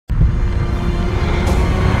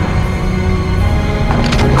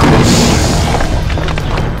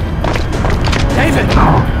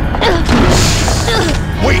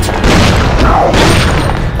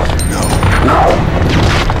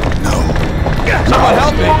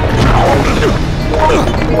me!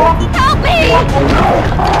 Help me!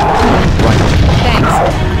 Right. Thanks.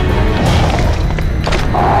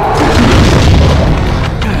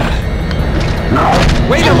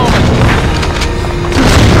 Wait a moment!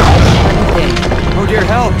 What do you think? Oh dear,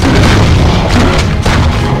 help!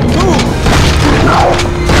 Move!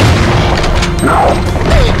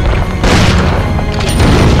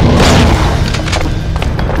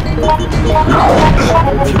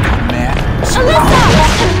 You got mad. Alyssa!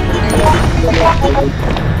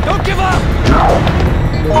 Don't give up!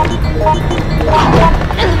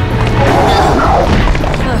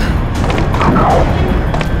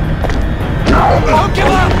 Don't give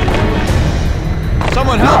up!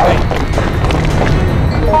 Someone help me!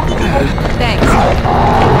 Thanks.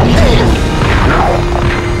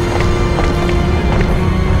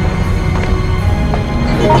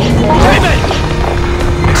 David!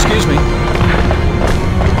 Excuse me.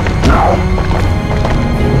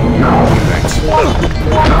 Thanks.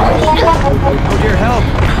 Oh dear, help!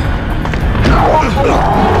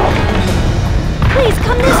 Please,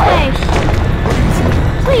 come this way.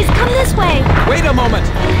 Please, come this way. Wait a moment!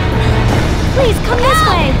 Please, come this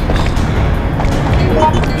way.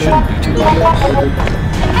 Shouldn't be too late.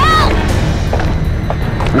 Help!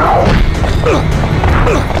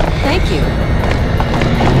 Thank you.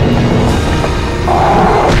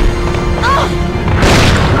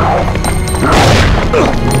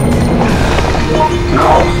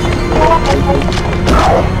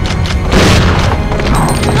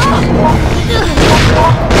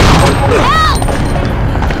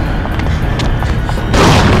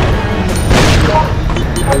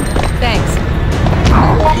 Thanks.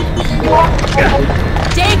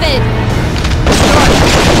 David!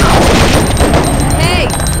 Hey!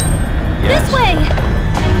 Yes. This way!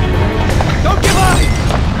 Don't give up!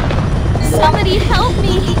 Somebody help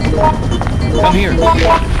me! Come here.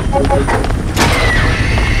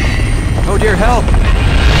 Oh dear, help!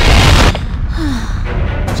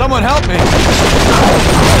 Someone help me!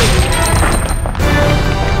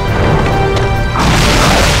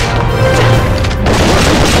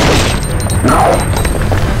 Go!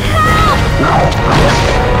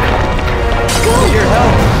 Oh dear,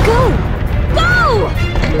 help! Go! Go!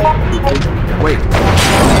 Wait.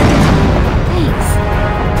 Thanks.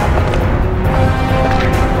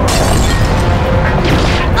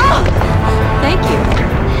 Oh! Thank you.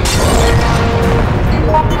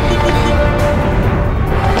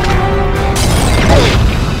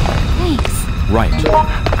 Thanks. Right.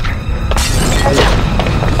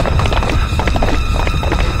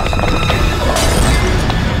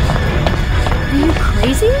 Are you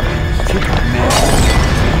crazy? You got mad.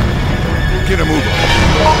 Get a move on.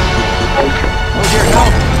 Oh dear,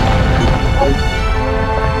 help!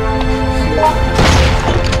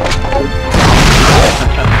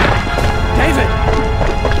 David!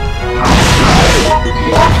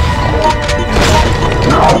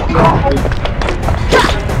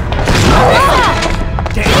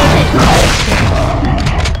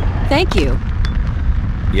 Thank you.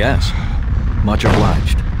 Yes. Much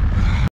obliged.